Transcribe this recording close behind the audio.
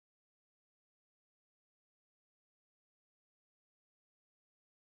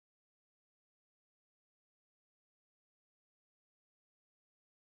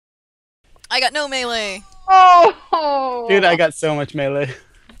I got no melee. Oh! Dude, I got so much melee.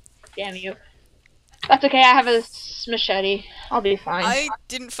 Damn you. That's okay, I have a machete. I'll be fine. I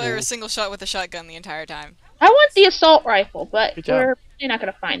didn't fire a single shot with a shotgun the entire time. I want the assault rifle, but Good job. we're probably not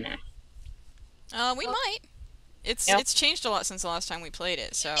gonna find that. We might. It's changed a lot since the last time we played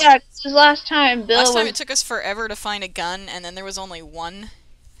it, so... Yeah, because last time Bill Last time it took us forever to find a gun, and then there was only one.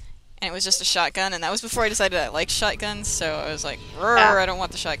 And it was just a shotgun, and that was before I decided I liked shotguns, so I was like, I don't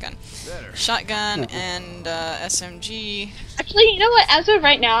want the shotgun. Shotgun and SMG. Actually, you know what? As of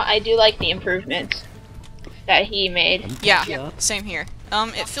right now, I do like the improvements that he made. Yeah, same here.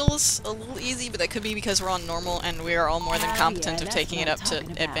 It feels a little easy, but that could be because we're on normal, and we are all more than competent of taking it up to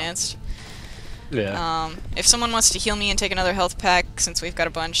advanced. Yeah. If someone wants to heal me and take another health pack, since we've got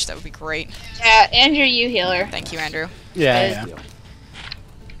a bunch, that would be great. Yeah, Andrew, you healer. Thank you, Andrew. Yeah.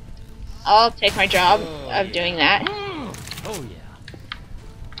 I'll take my job of doing that. Oh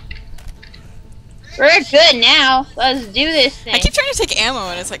yeah. We're good now. Let's do this thing. I keep trying to take ammo,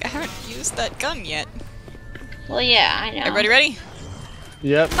 and it's like, I haven't used that gun yet. Well, yeah, I know. Everybody ready?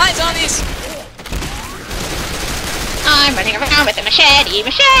 Yep. Hi, zombies! I'm running around with a machete,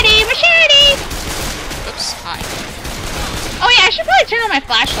 machete, machete! Oops, hi. Oh yeah, I should probably turn on my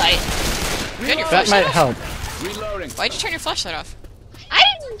flashlight. You had your That flashlight might off? help. Reloading. Why'd you turn your flashlight off? I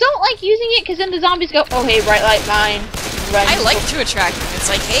don't like using it because then the zombies go, oh hey, bright light mine. Run. I like to attract them. It's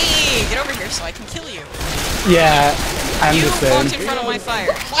like, hey, get over here so I can kill you. Yeah, I'm You the same. walked in front of my fire.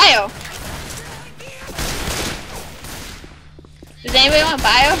 Bio. Does anybody want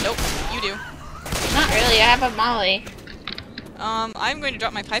bio? Nope, you do. Not really, I have a molly. I'm going to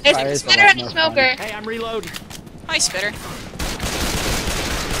drop my pipe. There's Fire a is a spitter lot and a more smoker. Hey, I'm reloading. Hi, Spitter.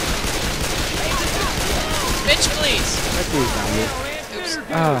 Bitch, please. That's me, zombie. Oops.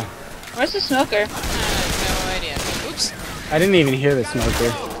 Ah, Where's the smoker? I have no idea. Oops. I didn't even hear the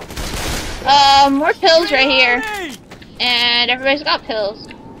smoker. More pills right here. And everybody's got pills.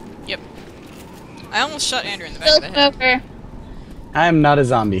 Yep. I almost shot Andrew in the back Pill of the head. smoker. I am not a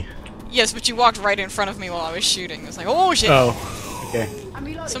zombie. Yes, but you walked right in front of me while I was shooting. It was like, oh shit. Oh, okay.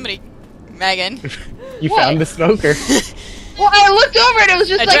 Somebody. Megan. You What? found the smoker. Well, I looked over and it was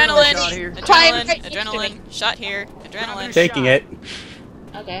just Adrenaline. shot here. Quiet Adrenaline. right next to Adrenaline. me. Shot here. Adrenaline. Taking it.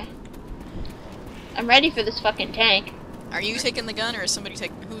 Okay. I'm ready for this fucking tank. Are you taking the gun, or is somebody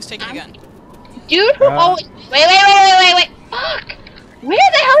who's taking the gun? Dude who always... Wait. Fuck! Where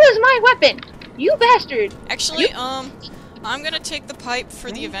the hell is my weapon? You bastard! Actually, I'm gonna take the pipe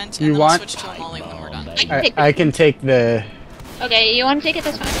for the event, and You then want- we'll switch to a molly when we're done. I can take the... Okay, you want to take it?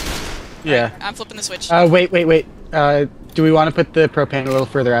 That's fine. Yeah. I'm flipping the switch. Wait. Do we want to put the propane a little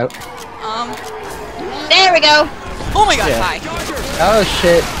further out? There we go! Oh my god, Yeah. hi. Oh,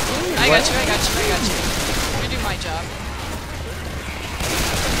 shit. I got you. I'm gonna do my job.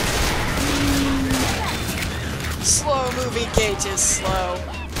 Slow moving gauges, slow.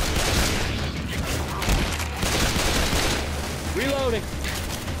 Reloading.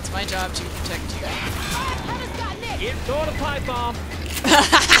 It's my job to protect you. Throw the pipe bomb.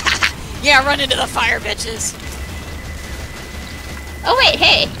 Yeah, run into the fire, bitches. Oh wait,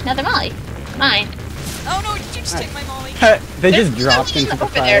 hey! Another molly. Mine. Oh no, did you just take my molly? They just There's dropped something into the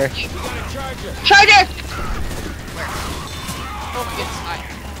over there. fire. Charger! Oh my goodness, hi.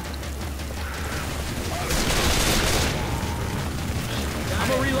 I'm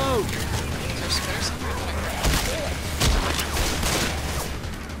gonna reload. Is there a spitter somewhere?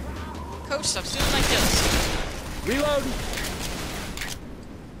 Coach, stop stealing my kills. Reloading.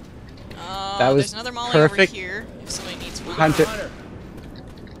 That was there's another molly perfect. over here, if somebody needs one. Hunter.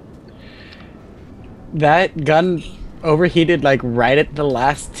 That gun overheated like right at the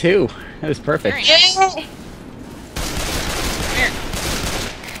last two. It was perfect. Very nice. Yeah. Come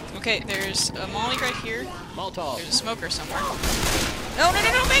here. Okay, there's a molly right here. Molotov. There's a smoker somewhere. No,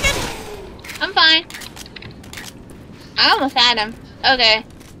 Megan! I'm fine. I almost had him. Okay.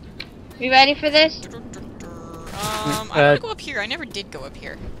 You ready for this? I'm gonna go up here. I never did go up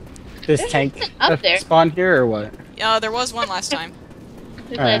here. This There's tank something up there. spawned here or what? There was one last time.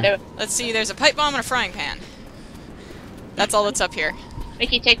 Alright. Let's see, there's a pipe bomb and a frying pan. That's all that's up here.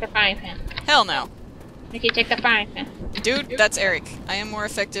 Mickey, take the frying pan. Hell no. Mickey, take the frying pan. Dude, that's Eric. I am more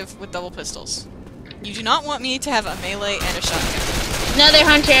effective with double pistols. You do not want me to have a melee and a shotgun. Another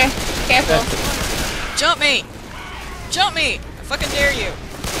hunter. Careful. Jump me! Jump me! I fucking dare you!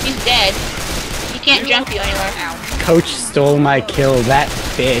 He's dead. He can't jump you anymore. Ow. Coach stole my kill, that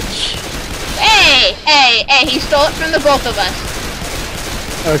bitch. Hey! He stole it from the both of us.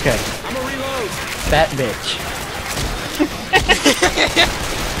 Okay, I'm gonna reload. that bitch.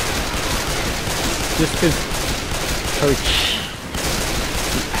 Just cause Coach...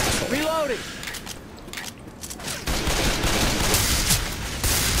 Reloading.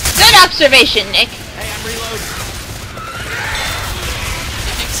 observation, Nick. Hey, I'm reloading.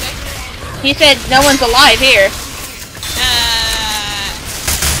 Did Nick say? He said no one's alive here.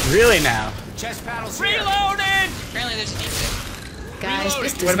 Really now? Chest paddles here. Reloading! Apparently there's a defect. Guys,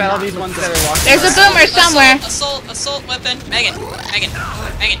 this does What about all not these look ones good. that are walking There's a around? boomer somewhere. Assault weapon. Megan. Megan.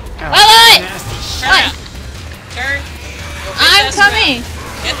 Wait, wait, Turn What? around. Turn. Your bitch I'm ass coming.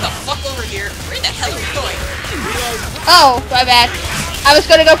 around. Get the fuck over here. Where the hell are you going? Oh, my bad. I was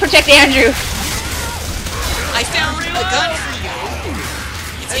gonna go protect Andrew. I found a gun for you.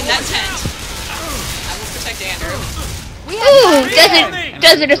 It's in that tent. I will protect Andrew. Ooh,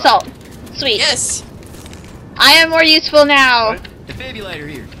 desert assault. Sweet. Yes. I am more useful now. Defibrillator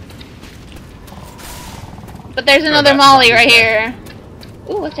here. But there's another that's Molly not right too here.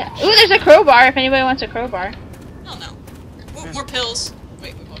 Ooh, what's that? Ooh, there's a crowbar if anybody wants a crowbar. Oh no. Ooh, more pills.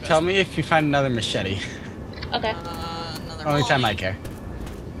 Wait, what Tell me if you find another machete. Okay. Another Only time I Molly. care.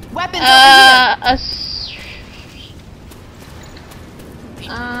 Weapons over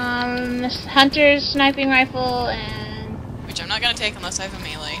hunter's sniping rifle and Which I'm not gonna take unless I have a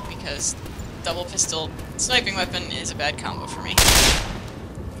melee, because double pistol sniping weapon is a bad combo for me.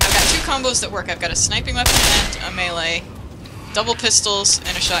 I've got 2 combos that work. I've got a sniping weapon and a melee, double pistols,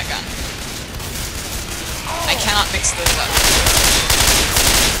 and a shotgun. I cannot mix those up.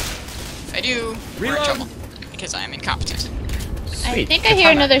 If I do, we're in trouble, because I am incompetent. I Sweet. think I hear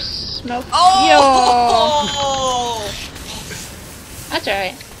Katana. another smoke. Oh! Yo, that's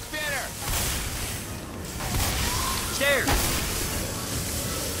alright. Stairs.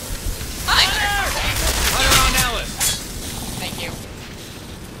 Hi! Hunter on Ellis. Thank you.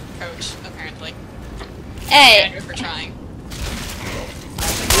 Coach, apparently. Hey, Andrew for trying.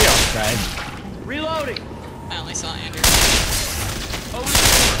 We all tried. Reloading. I only saw Andrew.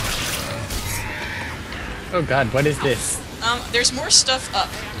 Oh god, what is this? There's more stuff up,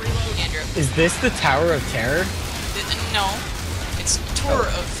 Andrew. Is this the Tower of Terror? No. It's a tour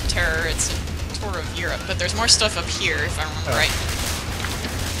of terror, it's a tour of Europe, but there's more stuff up here, if I remember right.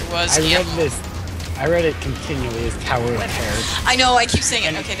 There was I read ammo. this. I read it continually as Tower of Terror. I know, I keep saying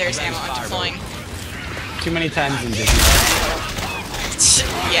it. Okay, there's ammo, I'm deploying. Too many times in Disney.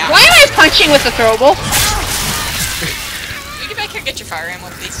 Yeah. why am I punching with the throwable? Can you get back here and get your fire ammo,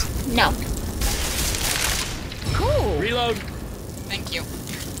 please? No. Cool. Reload. Thank you.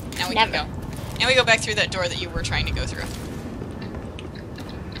 Now we Never. can go. Now we go back through that door that you were trying to go through.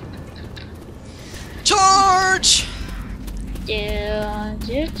 Charge!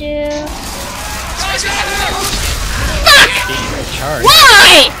 Fuck! Charge.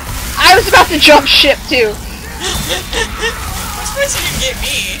 Why? I was about to jump ship too. I'm surprised you didn't get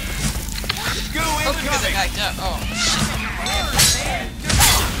me. Oh, because I backed up. Oh, shit.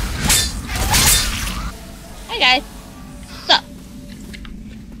 Hey guys. Sup?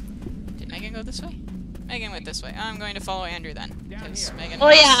 Did Megan go this way? Megan went this way. I'm going to follow Andrew then. Because Megan. Oh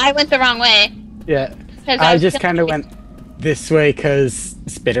yeah, I went the wrong way. Yeah. 'Cause I was just killing kind of people. went this way because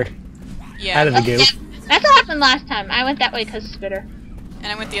Spitter. Yeah. Out of the Oh, goo. yeah. That's what happened last time. I went that way because Spitter.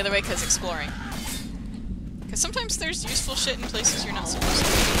 And I went the other way because exploring. Because sometimes there's useful shit in places you're not supposed to be.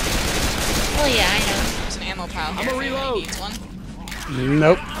 Oh yeah, I know. There's an ammo pile here I'm a if anybody reload. needs one.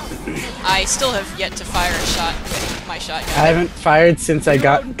 Nope. I still have yet to fire a shot with my shotgun. I haven't fired since I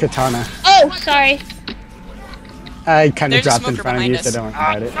got Katana. Oh, sorry. I kind of There's a dropped in smoker front of you, behind so us. don't worry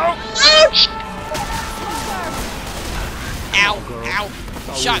about it. Ouch! Ow! Ow!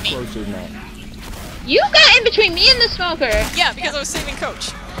 Shot me. You got in between me and the smoker. Yeah, because I was saving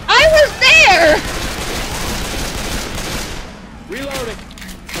Coach. I was there. Reloading.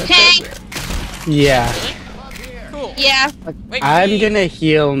 Tank. Yeah. Cool. Yeah. Wait for I'm me. gonna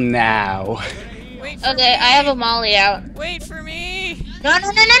heal now. Wait for Okay, I have a molly out. Wait for me. No.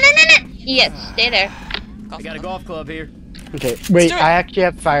 Yes, stay there. I got a golf club here. Okay, wait, do it. I actually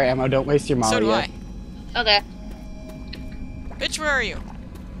have fire ammo. Don't waste your molly So do yet. I. Okay. Bitch, where are you?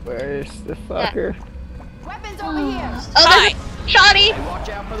 Where's the fucker? Weapons over here. Oh, Hi. there's a shoddy. Watch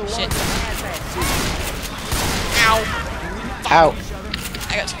out for the Shit. ones in the hazmat suit. Ow. Ow.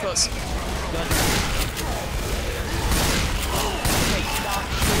 I got too close.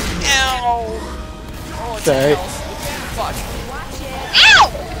 Ow. Oh, it's Sorry. Fuck. Ow!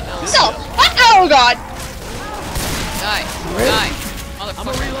 No. Oh god. Die. Where? Die. I'm a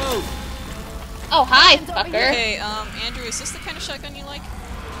Motherfucker. reload. Oh, hi, fucker. Okay, Andrew, is this the kind of shotgun you like?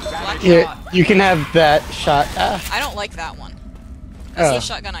 Black Here, shot. you can have that shot. I don't like that one. That's Oh. the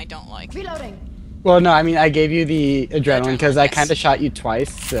shotgun I don't like. Reloading. Well, no, I mean, I gave you the adrenaline because I yes. kind of shot you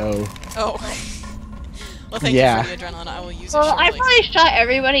twice, so... Oh. Well, thank Yeah. you for the adrenaline. I will use it Well, I shortly. probably shot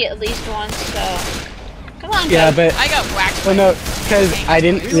everybody at least once, so. Come on, Yeah, Coach. but I got whacked. well, by no, because I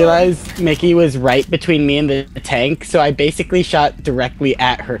didn't realize Mickey was right between me and the tank, so I basically shot directly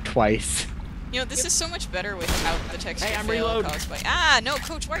at her twice. You know, this is so much better without the texture Hey, I'm fail reloading. caused by. Ah, no,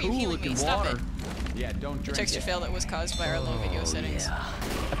 Coach, why are you Ooh, healing me? looking Stop water. it. Yeah, don't The drink texture it. fail that was caused by our low video settings.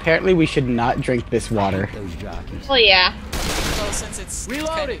 Apparently, we should not drink this water. Those jockeys. Well, yeah. Well, since it's kind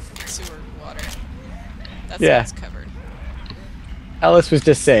Reloading. of sewer water. That's Yeah. what's covered. Ellis was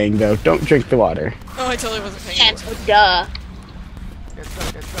just saying, though, don't drink the water. Oh, I totally wasn't paying And attention. duh.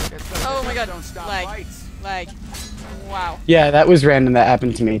 Oh my god, Don't stop lag. fights. Lag. Wow. Yeah, that was random. That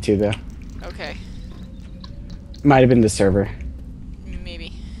happened to me, too, though. Okay. Might have been the server.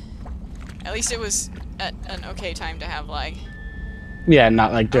 Maybe. At least it was at an okay time to have lag. Yeah,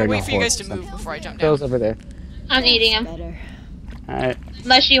 not like I'll during a wait for you guys to horrible move before I jump Bill's down. over there. I'm eating them. Better. Alright.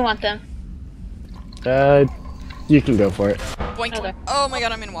 Unless you want them. You can go for it. Boink. Okay. Oh my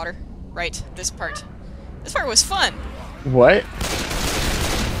god, I'm in water. Right, this part. This part was fun. What?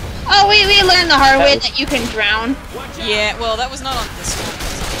 Oh, we learned the hard way that you can drown. Yeah, well, that was not on this one.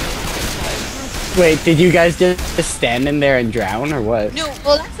 Wait, did you guys just stand in there and drown, or what? No,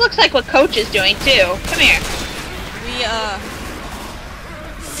 Well, that looks like what Coach is doing, too. Come here. we, Uh,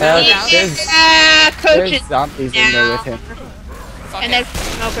 found out. there's, Yeah, Coach there's is... zombies in there with him. Fuck And him. there's a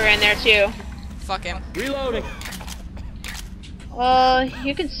smoker in there, too. Fuck him. Reloading. Well,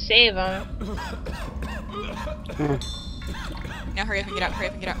 you can save him. Now hurry up and get out, hurry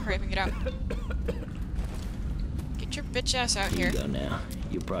up and get out, hurry up and get out. Get your bitch ass out here. Go now.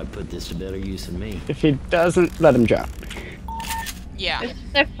 You'll probably put this to better use than me. If he doesn't, let him drown. Yeah. This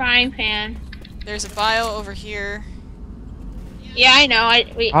is the frying pan. There's a bio over here. Yeah, I know.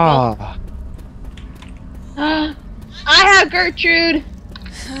 Ah, I have Gertrude.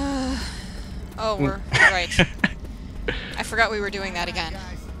 Oh, we're right. I forgot we were doing that again.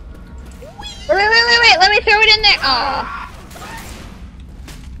 Wait. Let me throw it in there. Oh.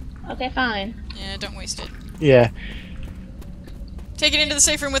 Okay, fine. Yeah, don't waste it. yeah. Take it into the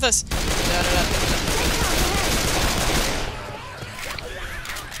safe room with us. Da-da-da.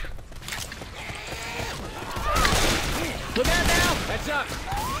 Look out now. Heads up.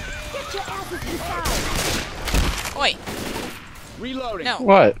 Get your asses inside. Oi. Reloading. No.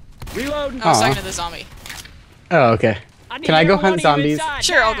 What? Reloading. I was Aw. talking to the zombie. Oh, okay. need Can I go every one hunt of you zombies? inside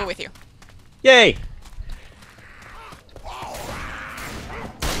Sure, I'll now. go with you. Yay!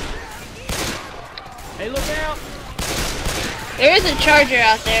 Hey, look out. There is a charger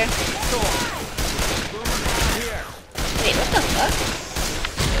out there. Wait, what the fuck?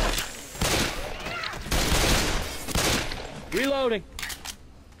 Reloading.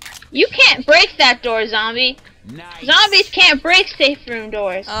 You can't break that door, zombie. Nice. Zombies can't break safe room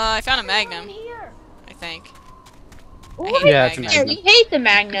doors. I found a In magnum, here. I think. What? Yeah, it's a Magnum. You hate the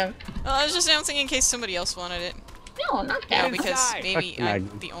Magnum. Well, I was just announcing in case somebody else wanted it. No, not No, that. because Inside. maybe Fuck I'm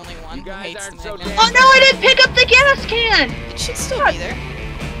Magnum. the only one You who guys hates the aren't so Magnum. damn- Oh no, I didn't pick up the gas can! It should still be there.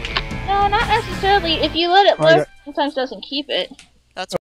 No, not necessarily. If you let it Oh, I load, got- sometimes doesn't keep it.